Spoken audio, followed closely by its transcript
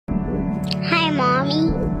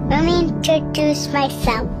Mommy. Let me introduce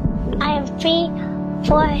myself. I'm 3,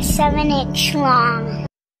 4, 7 inch long.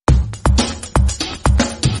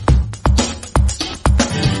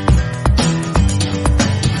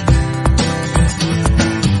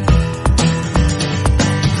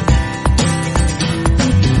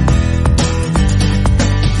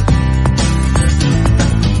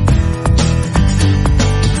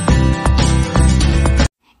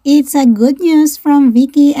 It's a good news from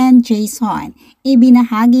Vickie and Jason.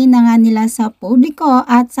 Ibinahagi na nga nila sa publiko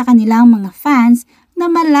at sa kanilang mga fans na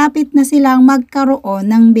malapit na silang magkaroon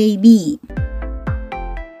ng baby.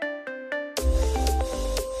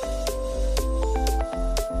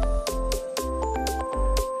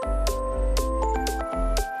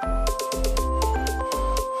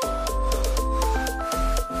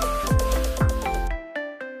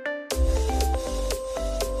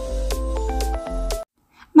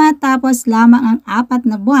 Matapos lamang ang 4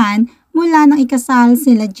 na buwan mula nang ikasal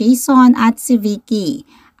sila Jason at si Vickie,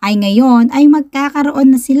 ay ngayon ay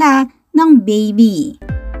magkakaroon na sila ng baby.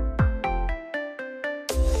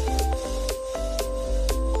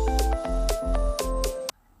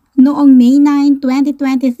 Noong May 9,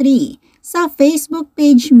 2023, sa Facebook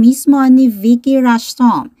page mismo ni Vickie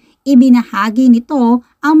Rushtom, ibinahagi nito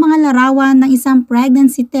ang mga larawan ng isang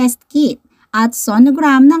pregnancy test kit at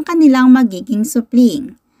sonogram ng kanilang magiging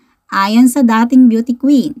supling. Ayon sa dating beauty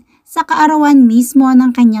queen, sa kaarawan mismo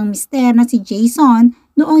ng kanyang mister na si Jason,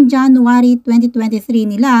 noong January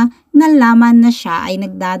 2023 nila nalaman na siya ay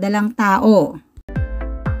nagdadalang tao.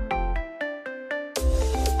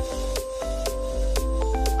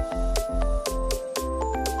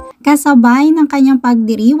 Kasabay ng kanyang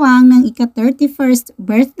pagdiriwang ng ika-31st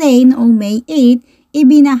birthday noong May 8,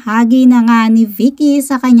 ibinahagi na nga ni Vickie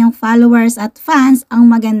sa kanyang followers at fans ang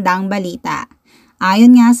magandang balita.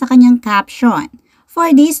 Ayon nga sa kanyang caption,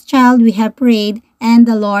 "For this child we have prayed, and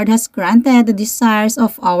the Lord has granted the desires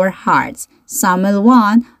of our hearts." Samuel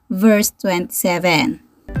 1 verse 27.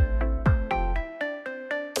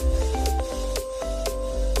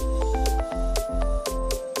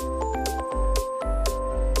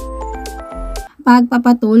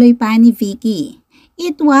 Pagpapatuloy pa ni Vickie,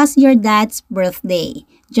 "It was your dad's birthday,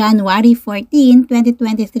 January 14,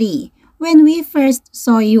 2023, when we first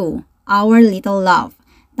saw you. Our little love.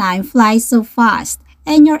 Time flies so fast,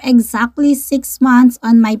 and you're exactly 6 months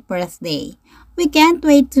on my birthday. We can't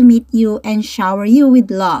wait to meet you and shower you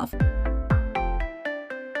with love."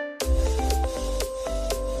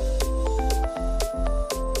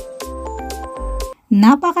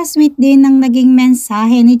 Napaka-sweet din ng naging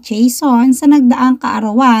mensahe ni Jason sa nagdaang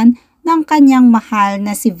kaarawan ng kanyang mahal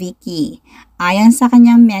na si Vickie. Ayon sa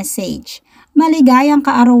kanyang message, "Maligayang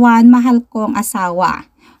kaarawan, mahal kong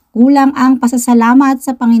asawa. Kulang ang pasasalamat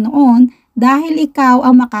sa Panginoon dahil ikaw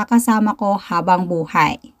ang makakasama ko habang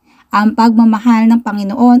buhay. Ang pagmamahal ng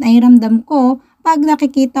Panginoon ay ramdam ko pag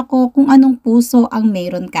nakikita ko kung anong puso ang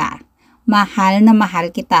mayroon ka. Mahal na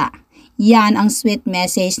mahal kita." Yan ang sweet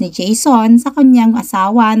message ni Jason sa kanyang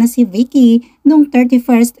asawa na si Vickie noong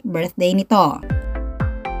 31st birthday nito.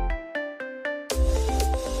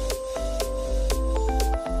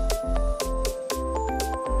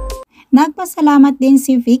 Nagpasalamat din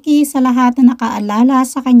si Vickie sa lahat na nakaalala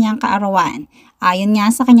sa kanyang kaarawan. Ayon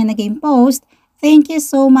nga sa kanyang naging post, "Thank you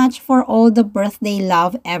so much for all the birthday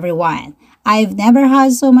love, everyone. I've never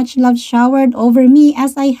had so much love showered over me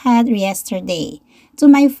as I had yesterday.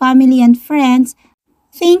 To my family and friends,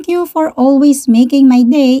 thank you for always making my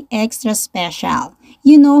day extra special.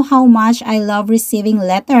 You know how much I love receiving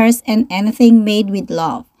letters and anything made with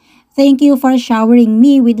love. Thank you for showering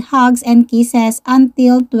me with hugs and kisses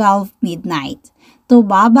until 12 midnight. To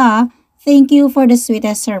Baba, thank you for the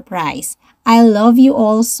sweetest surprise. I love you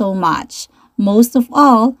all so much. Most of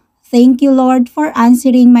all, thank you, Lord, for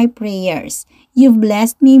answering my prayers. You've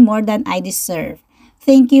blessed me more than I deserve.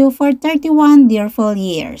 Thank you for 31 dearful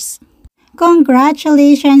years."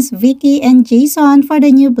 Congratulations, Vickie and Jason, for the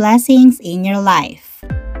new blessings in your life.